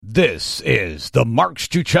This is the Mark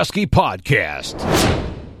Struczewski Podcast.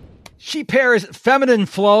 She pairs feminine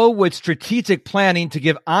flow with strategic planning to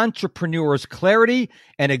give entrepreneurs clarity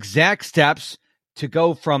and exact steps to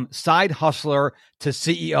go from side hustler to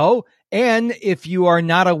CEO. And if you are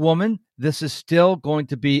not a woman, this is still going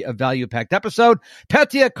to be a value-packed episode.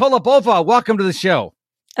 Petia Kolibova, welcome to the show.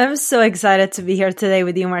 I'm so excited to be here today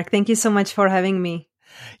with you, Mark. Thank you so much for having me.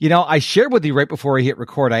 You know, I shared with you right before I hit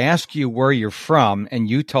record, I asked you where you're from, and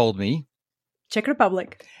you told me Czech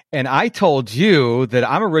Republic. And I told you that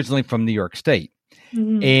I'm originally from New York State.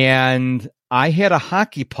 Mm-hmm. And I had a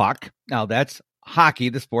hockey puck. Now that's hockey,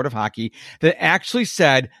 the sport of hockey, that actually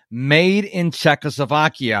said made in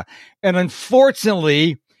Czechoslovakia. And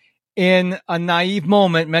unfortunately, in a naive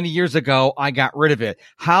moment many years ago, I got rid of it.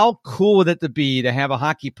 How cool would it be to have a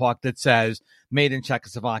hockey puck that says made in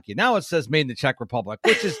Czechoslovakia? Now it says made in the Czech Republic,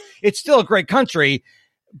 which is, it's still a great country,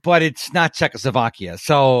 but it's not Czechoslovakia.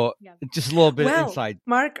 So just a little bit inside.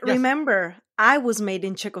 Mark, remember, I was made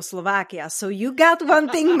in Czechoslovakia. So you got one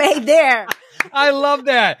thing made there. I love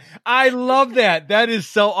that. I love that. That is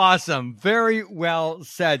so awesome. Very well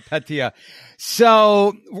said, Petia.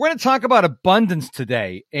 So we're going to talk about abundance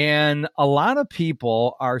today. And a lot of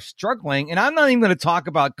people are struggling. And I'm not even going to talk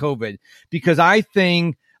about COVID because I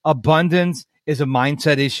think abundance is a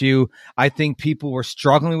mindset issue. I think people were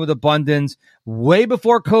struggling with abundance way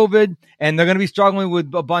before COVID, and they're going to be struggling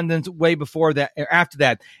with abundance way before that, or after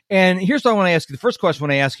that. And here's what I want to ask you. The first question I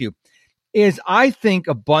want to ask you is, I think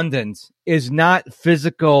abundance is not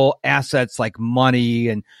physical assets like money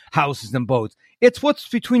and houses and boats. It's what's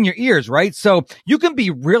between your ears, right? So you can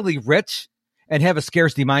be really rich and have a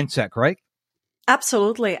scarcity mindset, correct?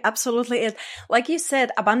 Absolutely. Absolutely. Like you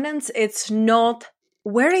said, abundance, it's not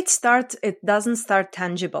where it starts. It doesn't start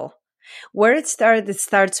tangible. Where it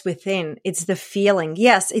starts within. It's the feeling.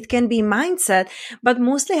 Yes, it can be mindset, but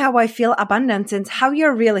mostly how I feel abundance and how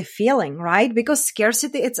you're really feeling, right? Because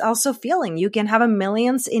scarcity, it's also feeling. You can have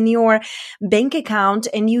millions in your bank account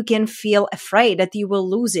and you can feel afraid that you will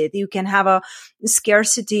lose it. You can have a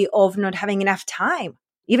scarcity of not having enough time.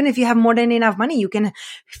 Even if you have more than enough money, you can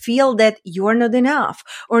feel that you're not enough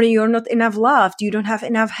or you're not enough loved. You don't have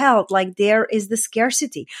enough health. Like there is the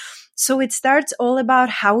scarcity. So it starts all about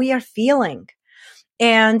how we are feeling.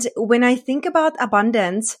 And when I think about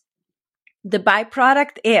abundance, the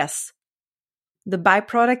byproduct is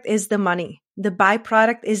the money. The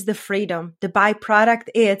byproduct is the freedom. The byproduct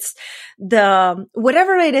is the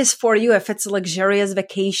whatever it is for you, if it's luxurious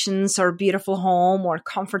vacations or beautiful home or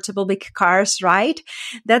comfortable big cars, right?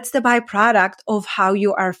 That's the byproduct of how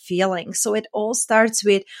you are feeling. So it all starts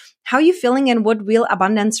with how you're feeling and what real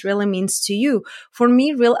abundance really means to you. For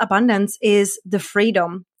me, real abundance is the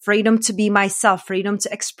freedom to be myself, freedom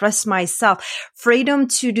to express myself, freedom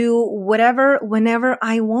to do whatever, whenever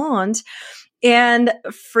I want, and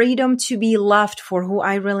freedom to be loved for who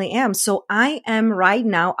I really am. So I am right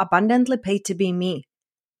now abundantly paid to be me.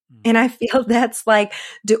 And I feel that's like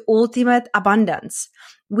the ultimate abundance.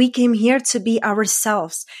 We came here to be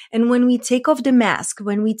ourselves. And when we take off the mask,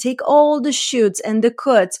 when we take all the shoulds and the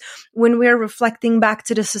coulds, when we're reflecting back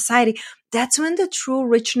to the society, that's when the true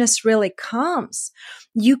richness really comes.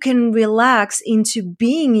 You can relax into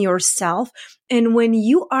being yourself. And when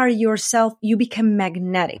you are yourself, you become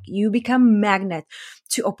magnetic. You become magnet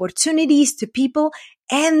to opportunities, to people,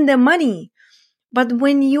 and the money. But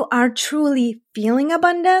when you are truly feeling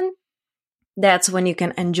abundant, that's when you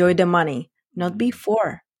can enjoy the money, not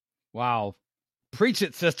before. Wow. Preach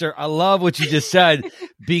it, sister. I love what you just said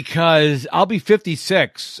because I'll be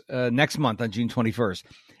 56 next month on June 21st.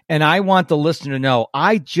 And I want the listener to know,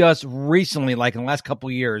 I just recently, like in the last couple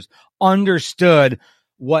of years, understood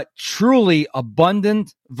what truly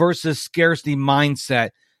abundant versus scarcity mindset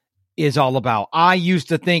is all about. I used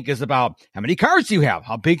to think is about how many cars do you have?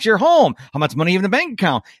 How big's your home? How much money you have in the bank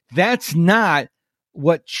account? That's not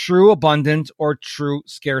what true abundance or true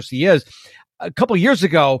scarcity is. A couple of years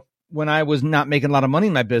ago, when I was not making a lot of money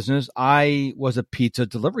in my business, I was a pizza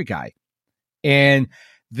delivery guy. And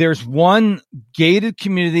there's one gated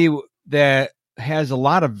community that has a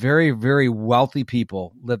lot of very, very wealthy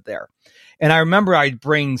people live there. And I remember I'd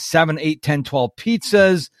bring 7, 8, 10, 12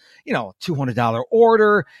 pizzas, $200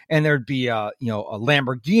 order. And there'd be a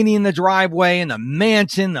Lamborghini in the driveway and a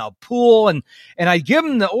mansion, a pool. And I'd give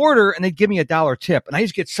them the order and they'd give me $1 tip. And I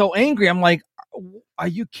just get so angry. I'm like, are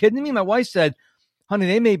you kidding me? My wife said, honey,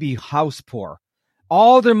 they may be house poor.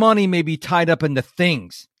 All their money may be tied up into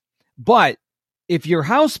things. But if you're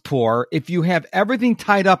house poor, if you have everything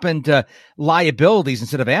tied up into liabilities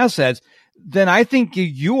instead of assets, then I think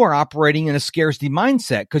you are operating in a scarcity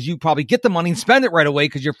mindset because you probably get the money and spend it right away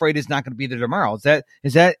because you're afraid it's not going to be there tomorrow.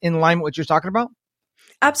 Is that in line with what you're talking about?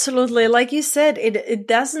 Absolutely. Like you said, it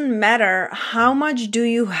doesn't matter how much do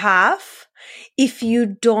you have if you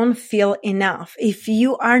don't feel enough, if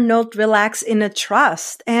you are not relaxed in a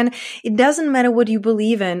trust. And it doesn't matter what you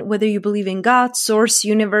believe in, whether you believe in God, source,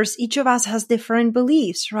 universe, each of us has different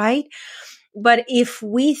beliefs, right? But if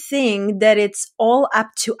we think that it's all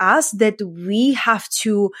up to us, that we have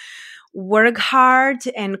to work hard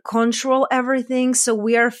and control everything, so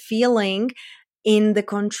we are feeling in the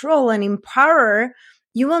control and in power,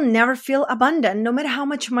 you will never feel abundant, no matter how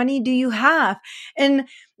much money do you have. And,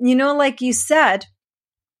 like you said,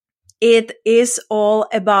 it is all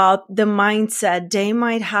about the mindset. They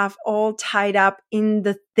might have all tied up in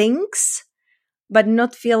the things, but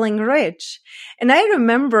not feeling rich. And I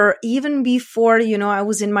remember even before, I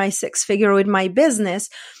was in my 6-figure with my business,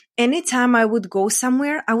 anytime I would go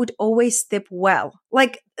somewhere, I would always tip well,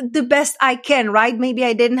 like the best I can, right? Maybe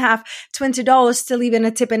I didn't have $20 to leave in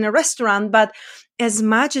a tip in a restaurant, but as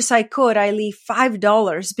much as I could, I leave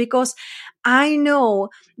 $5 because I know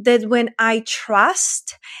that when I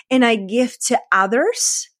trust and I give to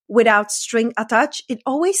others without string attached, it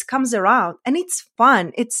always comes around and it's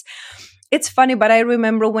fun. It's funny, but I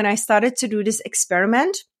remember when I started to do this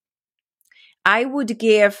experiment, I would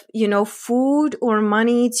give, food or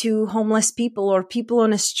money to homeless people or people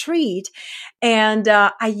on the street. And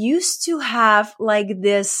I used to have like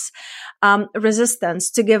this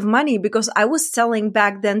resistance to give money because I was telling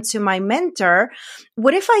back then to my mentor,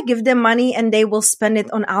 what if I give them money and they will spend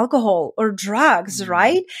it on alcohol or drugs,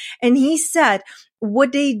 right? And he said,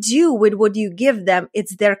 what they do with what you give them,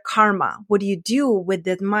 it's their karma. What you do with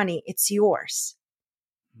that money, it's yours.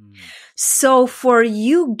 So for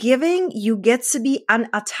you giving, you get to be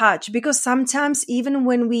unattached because sometimes even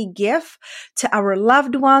when we give to our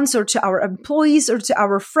loved ones or to our employees or to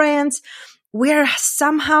our friends, we're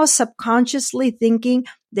somehow subconsciously thinking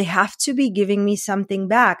they have to be giving me something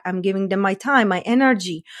back. I'm giving them my time, my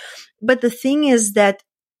energy. But the thing is that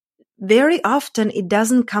very often it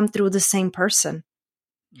doesn't come through the same person.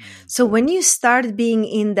 So when you start being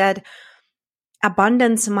in that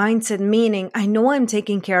abundance mindset, meaning I know I'm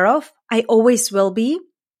taken care of, I always will be,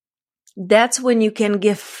 that's when you can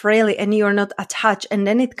give freely and you're not attached. And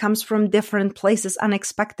then it comes from different places,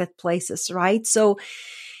 unexpected places, right? So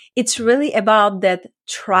it's really about that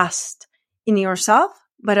trust in yourself,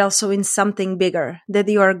 but also in something bigger, that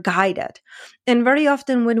you are guided. And very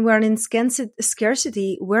often when we're in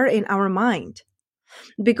scarcity, we're in our mind.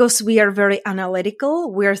 Because we are very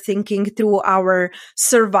analytical. We're thinking through our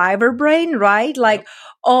survivor brain, right? Like,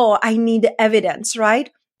 oh, I need evidence, right?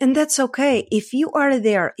 And that's okay. If you are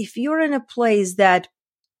there, if you're in a place that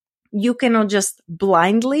you cannot just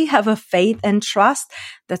blindly have a faith and trust,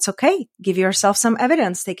 that's okay. Give yourself some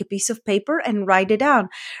evidence. Take a piece of paper and write it down.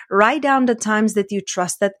 Write down the times that you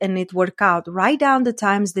trusted and it worked out. Write down the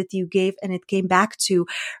times that you gave and it came back to.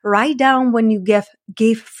 Write down when you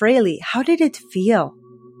gave freely. How did it feel?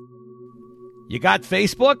 You got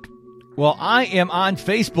Facebook? Well, I am on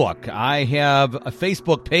Facebook. I have a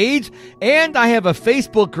Facebook page and I have a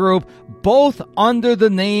Facebook group, both under the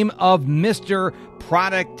name of Mr.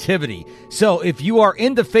 Productivity. So if you are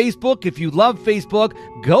into Facebook, if you love Facebook,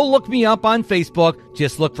 go look me up on Facebook.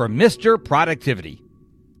 Just look for Mr. Productivity.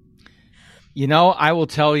 I will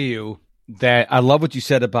tell you that I love what you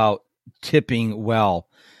said about tipping well.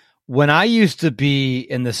 When I used to be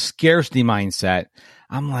in the scarcity mindset,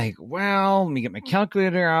 I'm like, well, let me get my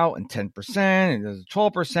calculator out and 10% and there's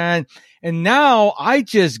 12%. And now I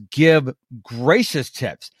just give gracious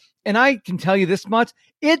tips. And I can tell you this much,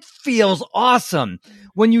 it feels awesome.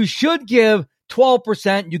 When you should give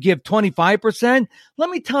 12%, you give 25%. Let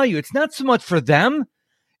me tell you, it's not so much for them.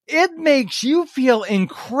 It makes you feel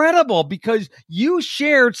incredible because you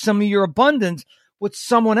shared some of your abundance with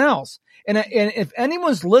someone else. And if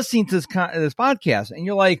anyone's listening to this podcast and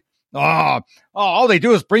you're like, all they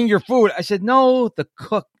do is bring your food. I said, no, the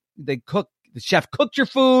chef cooked your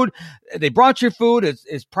food. They brought your food.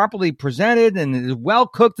 It's properly presented and it's well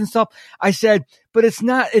cooked and stuff. I said, but it's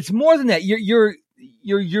more than that. You're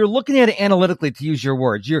looking at it analytically, to use your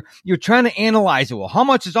words. You're trying to analyze it. Well, how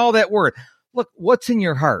much is all that worth? Look, what's in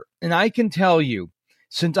your heart? And I can tell you,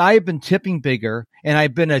 since I have been tipping bigger and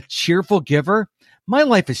I've been a cheerful giver, my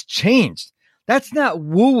life has changed. That's not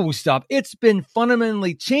woo-woo stuff. It's been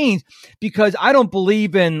fundamentally changed because I don't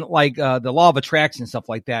believe in the law of attraction and stuff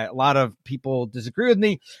like that. A lot of people disagree with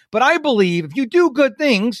me, but I believe if you do good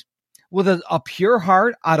things, with a pure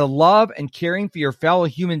heart out of love and caring for your fellow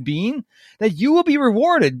human being, that you will be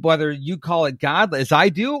rewarded, whether you call it God as I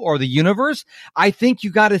do or the universe. I think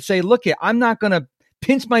you got to say, look, I'm not going to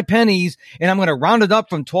pinch my pennies and I'm going to round it up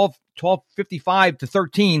from 12.55 to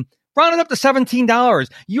 13, round it up to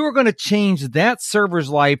 $17. You are going to change that server's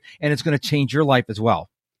life, and it's going to change your life as well.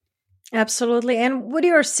 Absolutely. And what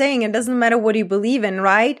you're saying, it doesn't matter what you believe in,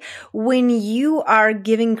 right? When you are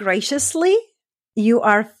giving graciously, you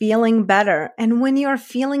are feeling better. And when you're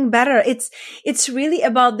feeling better, it's really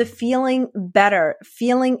about the feeling better,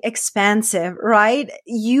 feeling expansive, right?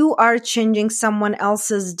 You are changing someone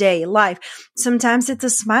else's day, life. Sometimes it's a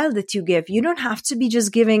smile that you give. You don't have to be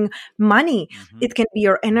just giving money. Mm-hmm. It can be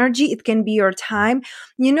your energy. It can be your time.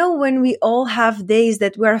 You know, when we all have days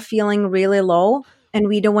that we're feeling really low, and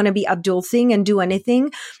we don't want to be adulting and do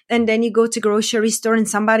anything. And then you go to grocery store and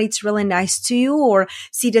somebody's really nice to you, or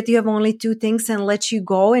see that you have only 2 things and let you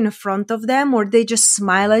go in front of them, or they just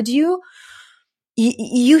smile at you.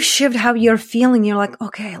 You shift how you're feeling. You're like,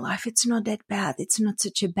 okay, life, it's not that bad. It's not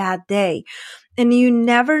such a bad day. And you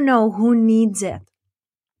never know who needs it.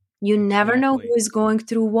 You never know who is going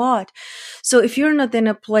through what. So if you're not in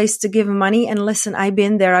a place to give money, and listen, I've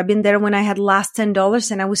been there. I've been there when I had last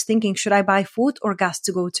 $10 and I was thinking, should I buy food or gas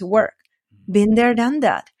to go to work? Been there, done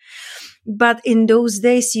that. But in those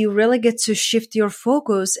days, you really get to shift your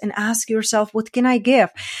focus and ask yourself, what can I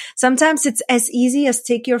give? Sometimes it's as easy as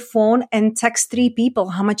take your phone and text 3 people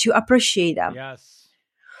how much you appreciate them. Yes.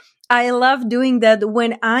 I love doing that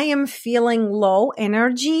when I am feeling low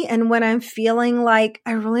energy and when I'm feeling like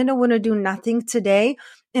I really don't want to do nothing today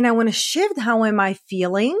and I want to shift how am I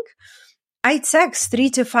feeling. I text 3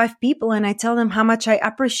 to 5 people and I tell them how much I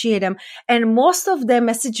appreciate them. And most of them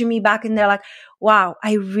message me back and they're like, wow,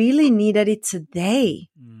 I really needed it today.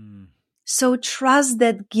 So trust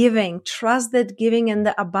that giving and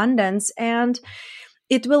the abundance, and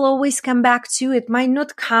it will always come back to you. It might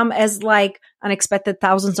not come as like unexpected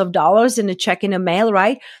thousands of dollars in a check in the mail,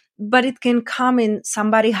 right? But it can come in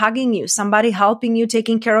somebody hugging you, somebody helping you,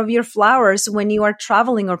 taking care of your flowers when you are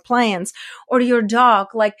traveling, or plants, or your dog.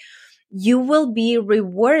 Like, you will be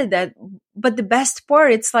rewarded. But the best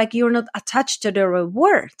part, it's like you're not attached to the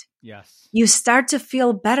reward. Yes. You start to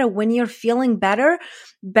feel better. When you're feeling better,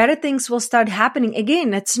 better things will start happening.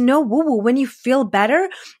 Again, it's no woo-woo. When you feel better,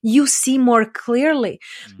 you see more clearly.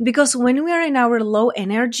 Because when we are in our low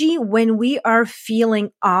energy, when we are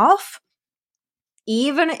feeling off,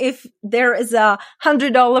 even if there is a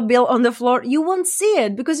 $100 bill on the floor, you won't see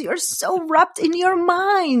it because you're so wrapped in your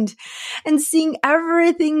mind and seeing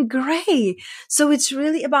everything gray. So it's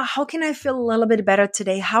really about, how can I feel a little bit better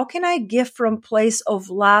today? How can I give from place of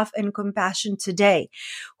love and compassion today?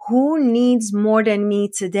 Who needs more than me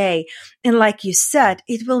today? And like you said,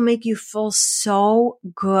 it will make you feel so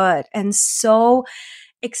good and so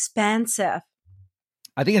expansive.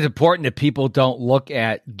 I think it's important that people don't look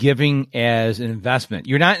at giving as an investment.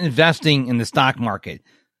 You're not investing in the stock market.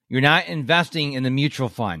 You're not investing in the mutual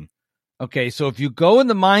fund. Okay, so if you go in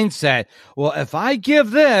the mindset, well, if I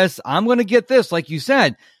give this, I'm going to get this, like you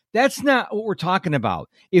said, that's not what we're talking about.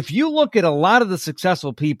 If you look at a lot of the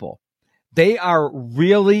successful people, they are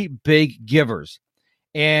really big givers.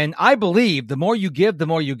 And I believe the more you give, the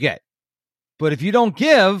more you get. But if you don't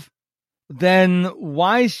give, then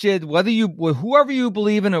why should, whoever you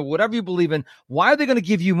believe in or whatever you believe in, why are they going to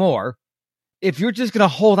give you more if you're just going to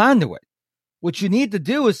hold on to it? What you need to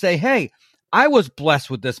do is say, hey, I was blessed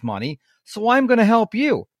with this money, so I'm going to help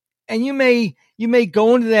you. And you may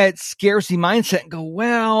go into that scarcity mindset and go,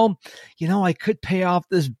 well, I could pay off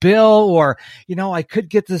this bill, or, I could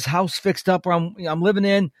get this house fixed up where I'm living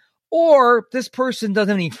in, or this person doesn't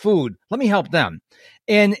have any food. Let me help them.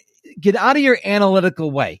 And get out of your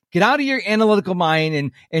analytical way. Get out of your analytical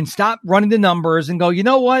mind and stop running the numbers and go, you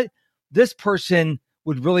know what? This person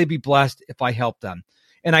would really be blessed if I help them.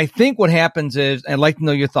 And I think what happens is, I'd like to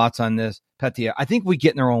know your thoughts on this, Petia. I think we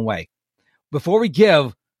get in our own way. Before we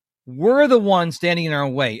give, we're the ones standing in our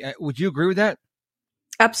own way. Would you agree with that?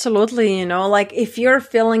 Absolutely. Like if you're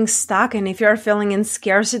feeling stuck and if you're feeling in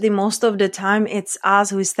scarcity, most of the time it's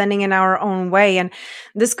us who's standing in our own way. And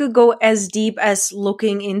this could go as deep as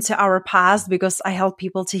looking into our past, because I help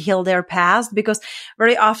people to heal their past, because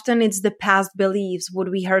very often it's the past beliefs,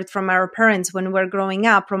 what we heard from our parents when we're growing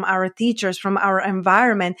up, from our teachers, from our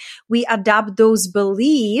environment. We adopt those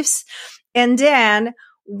beliefs and then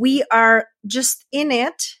we are just in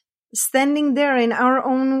it, standing there in our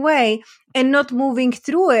own way and not moving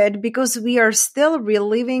through it, because we are still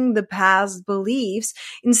reliving the past beliefs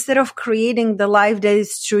instead of creating the life that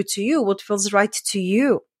is true to you, what feels right to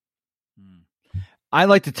you. I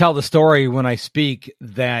like to tell the story when I speak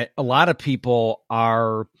that a lot of people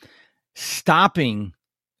are stopping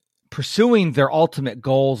pursuing their ultimate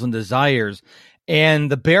goals and desires, and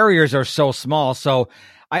the barriers are so small. So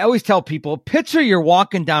I always tell people, picture you're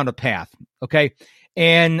walking down a path, okay?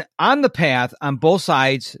 And on the path, on both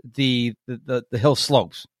sides, the hill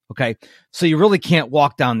slopes, okay? So you really can't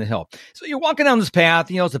walk down the hill. So you're walking down this path,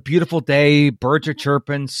 it's a beautiful day, birds are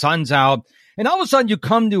chirping, sun's out, and all of a sudden you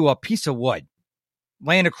come to a piece of wood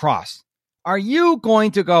laying across. Are you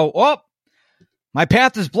going to go, oh, my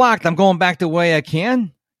path is blocked, I'm going back the way I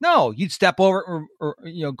can? No, you'd step over or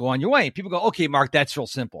go on your way. People go, okay, Mark, that's real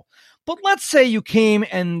simple. But let's say you came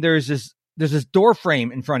and there's this door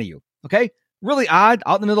frame in front of you, okay? Really odd,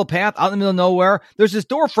 out in the middle of the path, out in the middle of nowhere. There's this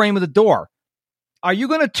door frame with a door. Are you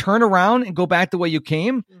going to turn around and go back the way you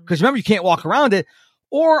came? Because remember, you can't walk around it.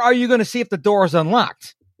 Or are you going to see if the door is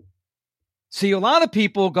unlocked? See, a lot of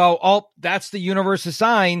people go, oh, that's the universe's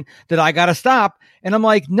sign that I got to stop. And I'm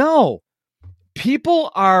like, no,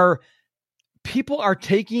 people are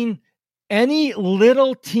taking any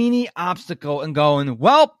little teeny obstacle and going,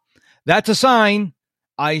 well, that's a sign.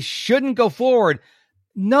 I shouldn't go forward.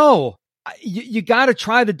 No, you got to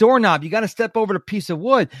try the doorknob. You got to step over the piece of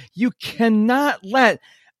wood. You cannot let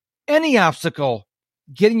any obstacle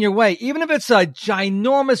get in your way, even if it's a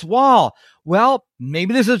ginormous wall. Well,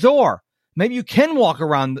 maybe there's a door. Maybe you can walk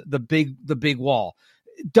around the big wall.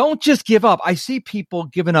 Don't just give up. I see people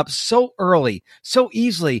giving up so early, so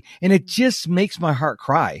easily, and it just makes my heart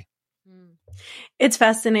cry. It's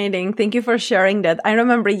fascinating. Thank you for sharing that. I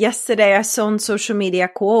remember yesterday I saw on social media a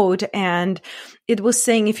quote, and it was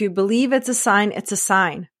saying, if you believe it's a sign, it's a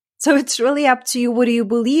sign. So it's really up to you. What do you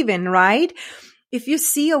believe in, right? If you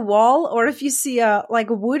see a wall or if you see a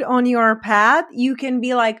wood on your path, you can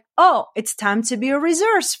be like, oh, it's time to be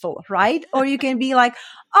resourceful, right? Or you can be like,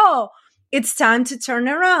 oh, it's time to turn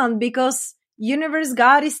around because universe,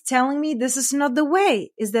 God is telling me this is not the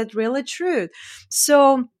way. Is that really true?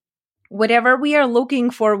 So whatever we are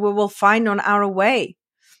looking for, we will find on our way.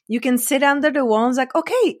 You can sit under the wall and like,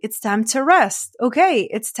 okay, it's time to rest. Okay,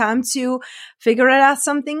 it's time to figure it out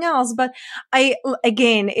something else. But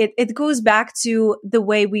it goes back to the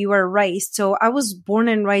way we were raised. So I was born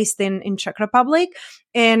and raised in Czech Republic,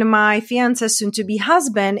 and my fiance, soon to be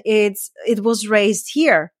husband, it was raised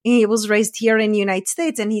here. He was raised here in the United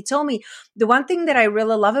States. And he told me, the one thing that I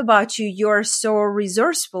really love about you, you're so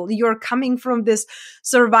resourceful. You're coming from this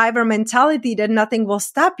survivor mentality that nothing will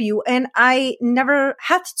stop you. And I never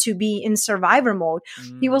had to be in survivor mode.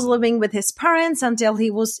 He was living with his parents until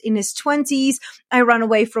he was in his 20s. I ran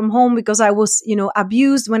away from home because I was,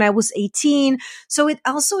 abused when I was 18. So it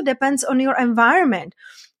also depends on your environment.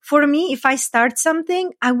 For me, if I start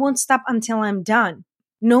something, I won't stop until I'm done,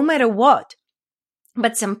 no matter what.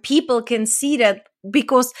 But some people can see that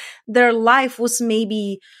because their life was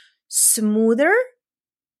maybe smoother.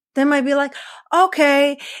 They might be like,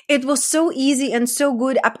 okay, it was so easy and so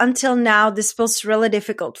good up until now. This was really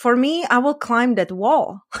difficult. For me, I will climb that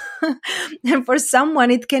wall. And for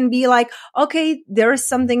someone, it can be like, okay, there is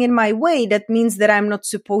something in my way. That means that I'm not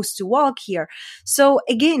supposed to walk here. So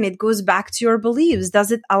again, it goes back to your beliefs.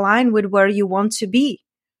 Does it align with where you want to be?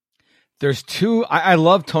 There's two, I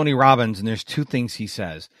love Tony Robbins, and there's two things he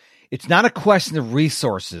says. It's not a question of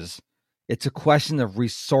resources. It's a question of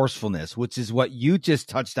resourcefulness, which is what you just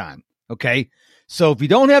touched on. Okay. So if you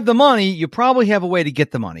don't have the money, you probably have a way to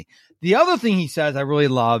get the money. The other thing he says, I really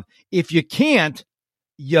love, if you can't,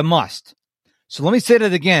 you must. So let me say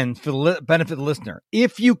that again for the benefit of the listener.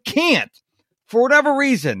 If you can't, for whatever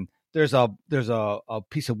reason, there's a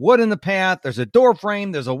piece of wood in the path, there's a door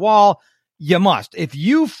frame, there's a wall, you must. If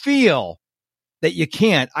you feel that you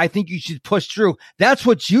can't, I think you should push through. That's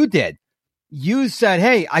what you did. You said,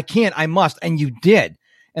 hey, I can't, I must. And you did.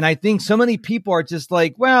 And I think so many people are just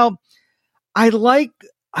like, well, I like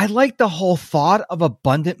the whole thought of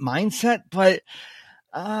abundant mindset, but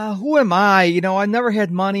who am I? I never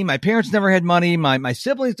had money. My parents never had money. My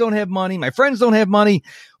siblings don't have money. My friends don't have money.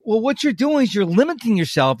 Well, what you're doing is you're limiting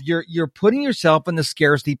yourself. You're putting yourself in the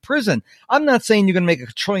scarcity prison. I'm not saying you're going to make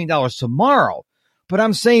 $1 trillion tomorrow, but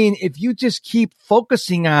I'm saying if you just keep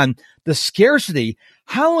focusing on the scarcity,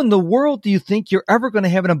 how in the world do you think you're ever going to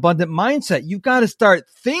have an abundant mindset? You've got to start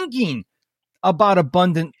thinking about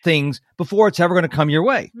abundant things before it's ever going to come your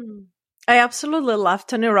way. I absolutely love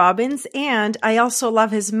Tony Robbins, and I also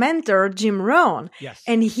love his mentor, Jim Rohn. Yes.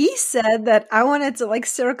 And he said that, I wanted to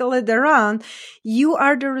circle it around, you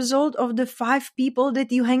are the result of the 5 people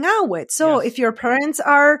that you hang out with. So if your parents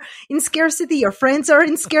are in scarcity, your friends are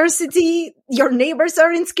in scarcity, your neighbors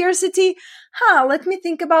are in scarcity, let me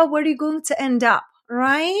think about where you're going to end up.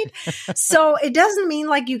 right? So it doesn't mean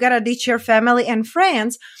like you got to ditch your family and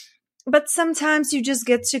friends, but sometimes you just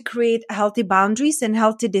get to create healthy boundaries and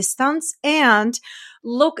healthy distance and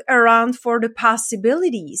look around for the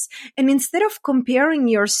possibilities. And instead of comparing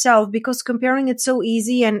yourself, because comparing it's so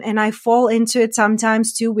easy and I fall into it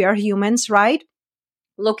sometimes too. We are humans, right?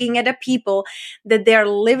 Looking at the people that they're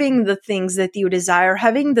living the things that you desire,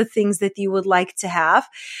 having the things that you would like to have.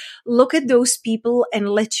 Look at those people and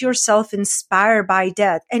let yourself inspire by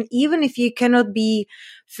that. And even if you cannot be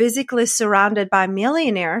physically surrounded by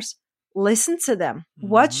millionaires, listen to them,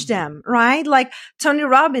 watch them, right? Like Tony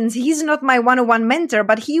Robbins, he's not my one-on-one mentor,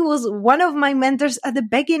 but he was one of my mentors at the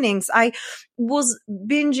beginnings. I was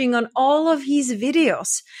binging on all of his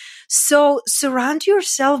videos. So surround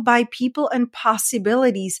yourself by people and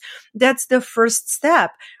possibilities. That's the first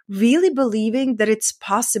step. Really believing that it's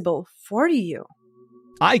possible for you.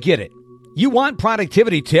 I get it. You want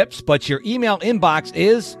productivity tips, but your email inbox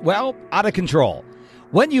is, well, out of control.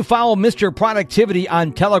 When you follow Mr. Productivity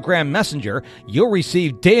on Telegram Messenger, you'll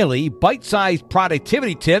receive daily bite-sized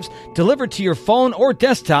productivity tips delivered to your phone or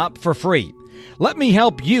desktop for free. Let me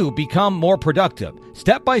help you become more productive,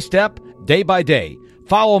 step by step, day by day.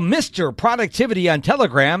 Follow Mr. Productivity on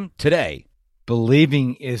Telegram today.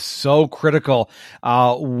 Believing is so critical.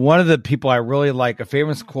 One of the people I really like, a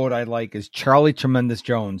famous quote I like, is Charlie Tremendous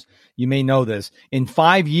Jones. You may know this. In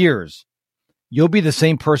 5 years, you'll be the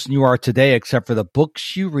same person you are today, except for the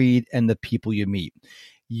books you read and the people you meet.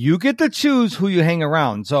 You get to choose who you hang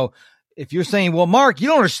around. So if you're saying, well, Mark, you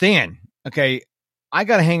don't understand. Okay, I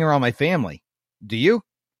got to hang around my family. Do you?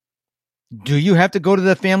 Do you have to go to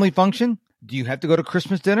the family function? Do you have to go to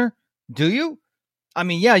Christmas dinner? Do you? I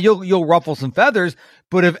mean, yeah, you'll ruffle some feathers,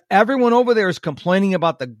 but if everyone over there is complaining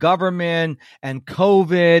about the government and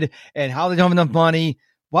COVID and how they don't have enough money,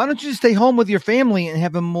 why don't you just stay home with your family and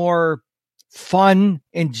have a more fun,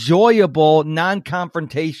 enjoyable,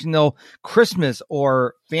 non-confrontational Christmas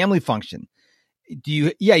or family function?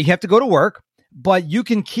 You have to go to work, but you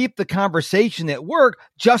can keep the conversation at work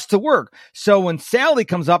just to work. So when Sally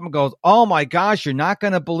comes up and goes, oh my gosh, you're not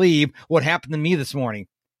going to believe what happened to me this morning.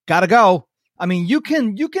 Gotta go. I mean, you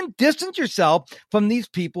can distance yourself from these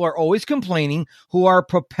people who are always complaining, who are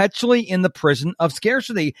perpetually in the prison of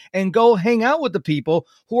scarcity, and go hang out with the people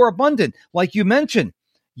who are abundant. Like you mentioned,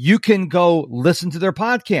 you can go listen to their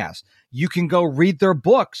podcasts. You can go read their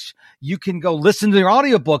books. You can go listen to their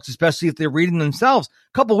audiobooks, especially if they're reading themselves.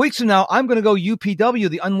 A couple of weeks from now, I'm going to go UPW,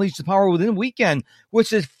 the Unleash the Power Within weekend,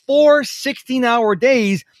 which is 4 16-hour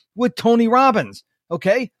days with Tony Robbins.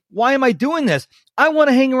 Okay? Why am I doing this? I want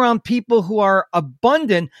to hang around people who are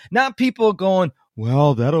abundant, not people going,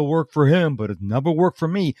 well, that'll work for him, but it never worked for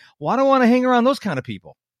me. Why do I want to hang around those kind of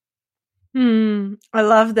people? I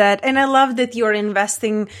love that. And I love that you're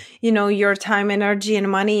investing, your time, energy,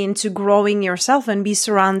 and money into growing yourself and be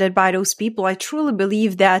surrounded by those people. I truly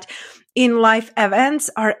believe that in life events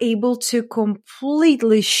are able to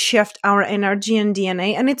completely shift our energy and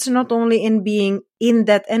DNA. And it's not only in being in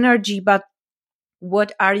that energy, but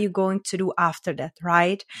what are you going to do after that,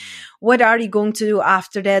 right? What are you going to do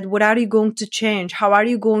after that? What are you going to change? How are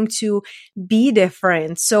you going to be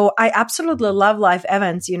different? So I absolutely love live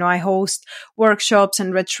events. I host workshops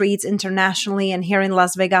and retreats internationally. And here in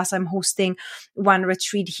Las Vegas, I'm hosting one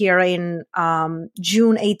retreat here in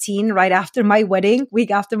June 18, right after my wedding,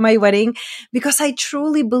 week after my wedding, because I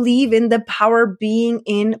truly believe in the power being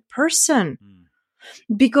in person.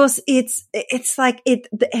 Because it's like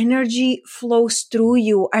the energy flows through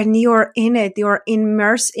you and you're in it, you're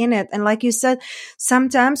immersed in it. And like you said,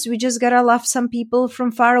 sometimes we just gotta love some people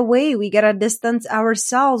from far away. We gotta distance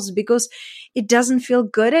ourselves because it doesn't feel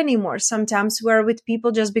good anymore. Sometimes we're with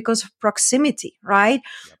people just because of proximity, right?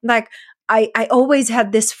 Yep. Like I always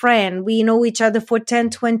had this friend. We know each other for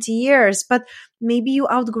 10, 20 years, but maybe you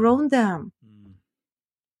outgrown them.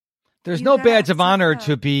 There's no badge of honor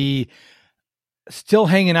to be still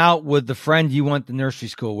hanging out with the friend you went to nursery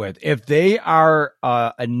school with. If they are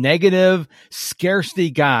a negative scarcity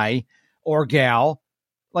guy or gal,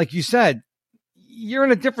 like you said, you're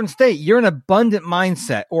in a different state. You're in an abundant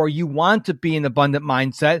mindset, or you want to be in an abundant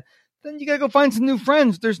mindset, then you got to go find some new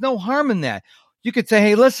friends. There's no harm in that. You could say,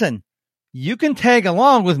 hey, listen, you can tag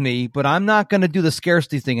along with me, but I'm not going to do the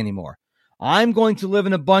scarcity thing anymore. I'm going to live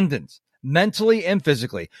in abundance, mentally and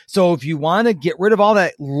physically. So if you want to get rid of all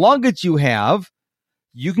that luggage you have,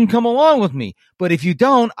 you can come along with me. But if you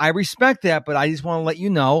don't, I respect that. But I just want to let you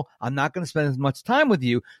know, I'm not going to spend as much time with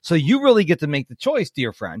you. So you really get to make the choice,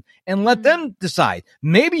 dear friend, and let them decide.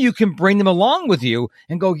 Maybe you can bring them along with you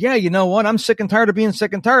and go, yeah, you know what? I'm sick and tired of being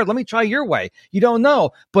sick and tired. Let me try your way. You don't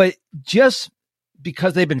know, but just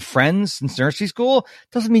because they've been friends since nursery school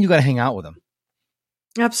doesn't mean you got to hang out with them.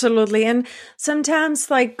 Absolutely. And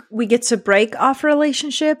sometimes like we get to break off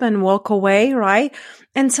relationship and walk away, right?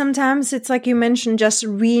 And sometimes it's like you mentioned, just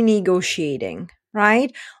renegotiating,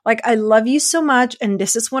 right? Like, I love you so much and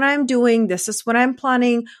this is what I'm doing. This is what I'm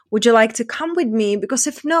planning. Would you like to come with me? Because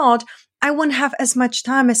if not, I won't have as much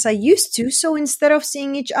time as I used to. So instead of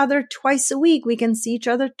seeing each other twice a week, we can see each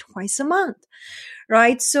other twice a month,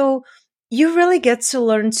 right? So you really get to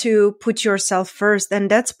learn to put yourself first. And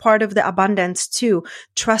that's part of the abundance too.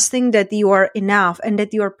 Trusting that you are enough and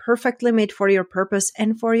that you are perfectly made for your purpose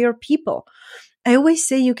and for your people. I always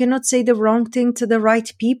say you cannot say the wrong thing to the right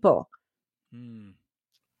people.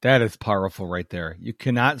 That is powerful right there. You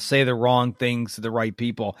cannot say the wrong things to the right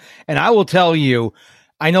people. And I will tell you,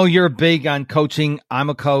 I know you're big on coaching. I'm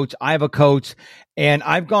a coach. I have a coach. And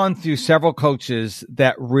I've gone through several coaches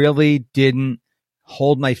that really didn't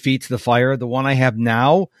hold my feet to the fire. The one I have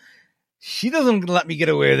now, she doesn't let me get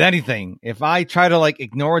away with anything. If I try to like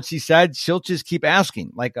ignore what she said, she'll just keep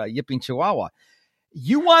asking like a yipping chihuahua.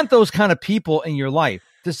 You want those kind of people in your life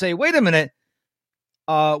to say, wait a minute,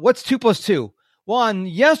 what's 2 + 2? Well, on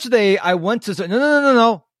yesterday I went to,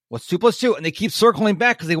 no. What's 2 + 2? And they keep circling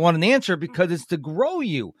back because they want an answer because it's to grow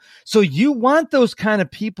you. So you want those kind of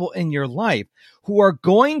people in your life who are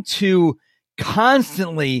going to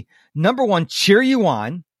constantly, number one, cheer you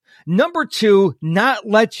on. Number two, not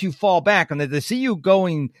let you fall back. And if they see you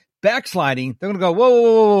going backsliding, they're going to go,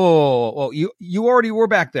 whoa. You already were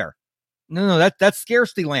back there. No, that's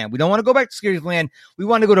scarcity land. We don't want to go back to scarcity land. We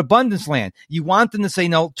want to go to abundance land. You want them to say,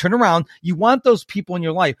 no, turn around. You want those people in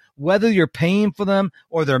your life, whether you're paying for them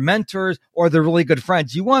or they're mentors or they're really good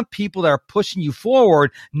friends. You want people that are pushing you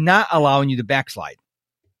forward, not allowing you to backslide.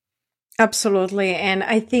 Absolutely. And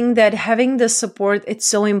I think that having the support, it's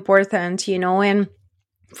so important, and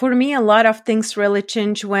for me, a lot of things really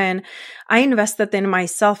changed when I invested in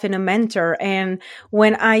myself, in a mentor. And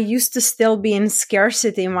when I used to still be in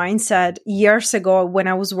scarcity mindset years ago, when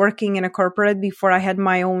I was working in a corporate before I had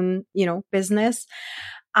my own, business,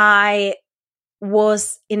 I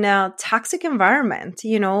was in a toxic environment.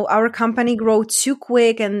 Our company grew too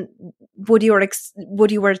quick, and what you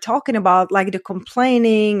were talking about, like the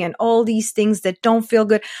complaining and all these things that don't feel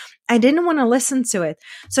good, I didn't want to listen to it.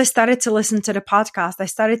 So I started to listen to the podcast. I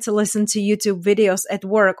started to listen to YouTube videos at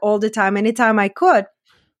work all the time, anytime I could.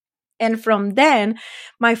 And from then,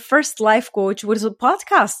 my first life coach was a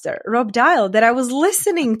podcaster, Rob Dial, that I was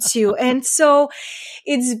listening to. And so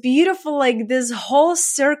it's beautiful, like this whole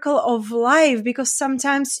circle of life, because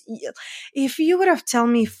sometimes if you would have told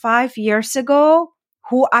me 5 years ago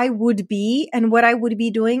who I would be and what I would be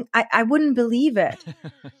doing, I wouldn't believe it.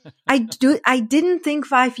 I didn't think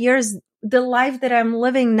 5 years, the life that I'm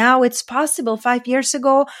living now, it's possible. 5 years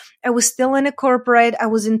ago, I was still in a corporate. I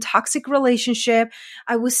was in toxic relationship.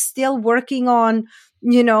 I was still working on,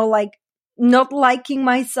 like not liking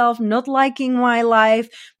myself, not liking my life,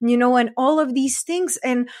 and all of these things.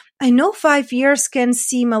 And I know 5 years can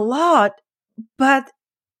seem a lot, but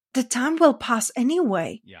the time will pass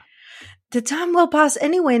anyway. Yeah. The time will pass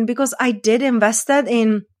anyway. And because I did invested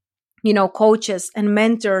in, coaches and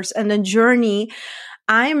mentors and a journey,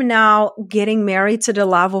 I'm now getting married to the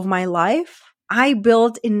love of my life. I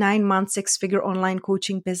built in 9 months 6-figure online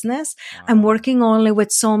coaching business. Wow. I'm working only with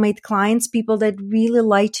soulmate clients, people that really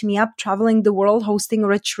light me up, traveling the world, hosting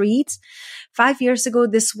retreats. 5 years ago,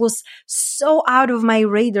 this was so out of my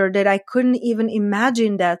radar that I couldn't even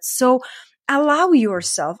imagine that. So allow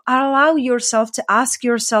yourself to ask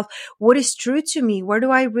yourself, what is true to me? Where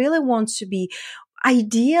do I really want to be?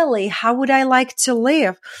 Ideally, how would I like to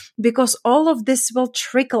live? Because all of this will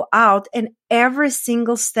trickle out, and every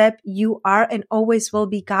single step you are and always will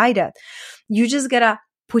be guided. You just gotta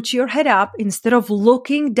put your head up instead of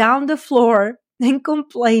looking down the floor and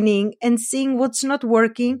complaining and seeing what's not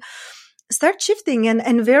working. Start shifting,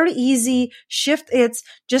 and very easy shift. It's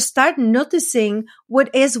just start noticing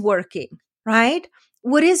what is working, right?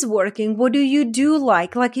 What is working? What do you do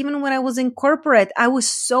like? Like even when I was in corporate, I was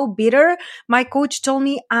so bitter. My coach told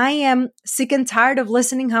me, I am sick and tired of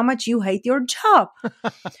listening how much you hate your job.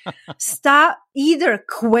 Stop, either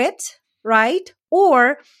quit, right?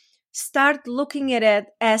 Or start looking at it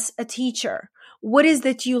as a teacher. What is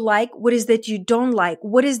that you like? What is that you don't like?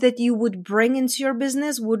 What is that you would bring into your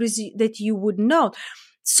business? What is that you would not?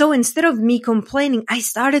 So instead of me complaining, I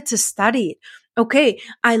started to study it. Okay,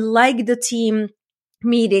 I like the team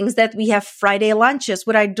meetings that we have Friday lunches.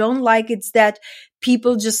 What I don't like is that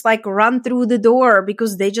people just like run through the door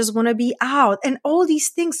because they just want to be out and all these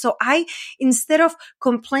things. So instead of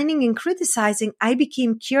complaining and criticizing, I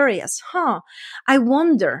became curious. I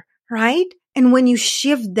wonder, right? And when you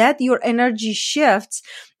shift that, your energy shifts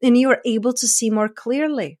and you're able to see more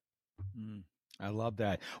clearly. I love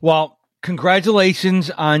that. Well, congratulations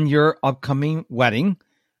on your upcoming wedding.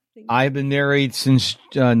 I've been married since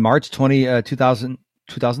March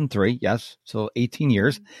 2003. Yes. So 18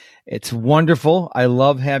 years. It's wonderful. I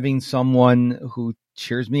love having someone who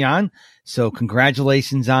cheers me on. So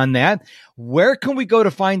congratulations on that. Where can we go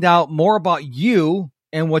to find out more about you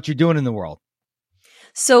and what you're doing in the world?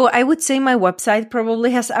 So I would say my website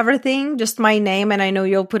probably has everything, just my name. And I know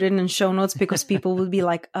you'll put it in show notes because people will be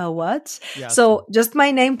like, what? Yes. So just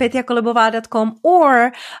my name, petiakolibova.com,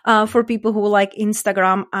 or for people who like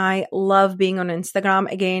Instagram, I love being on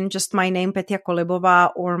Instagram. Again, just my name, Petia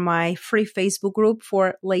Kolibova, or my free Facebook group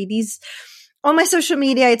for ladies. On my social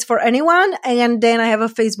media, it's for anyone. And then I have a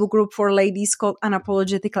Facebook group for ladies called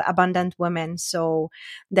Unapologetically Abundant Women. So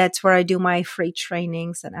that's where I do my free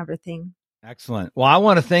trainings and everything. Excellent. Well, I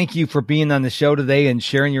want to thank you for being on the show today and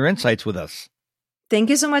sharing your insights with us. Thank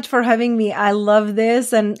you so much for having me. I love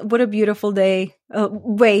this. And what a beautiful day,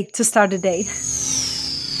 way to start the day.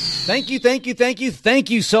 Thank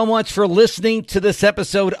you so much for listening to this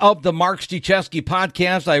episode of the Mark Struczewski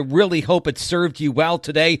podcast. I really hope it served you well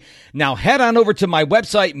today. Now head on over to my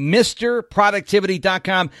website,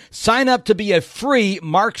 MrProductivity.com. Sign up to be a free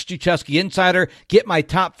Mark Struczewski Insider. Get my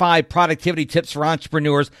top 5 productivity tips for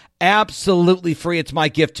entrepreneurs. Absolutely free. It's my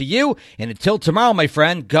gift to you. And until tomorrow, my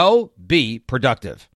friend, go be productive.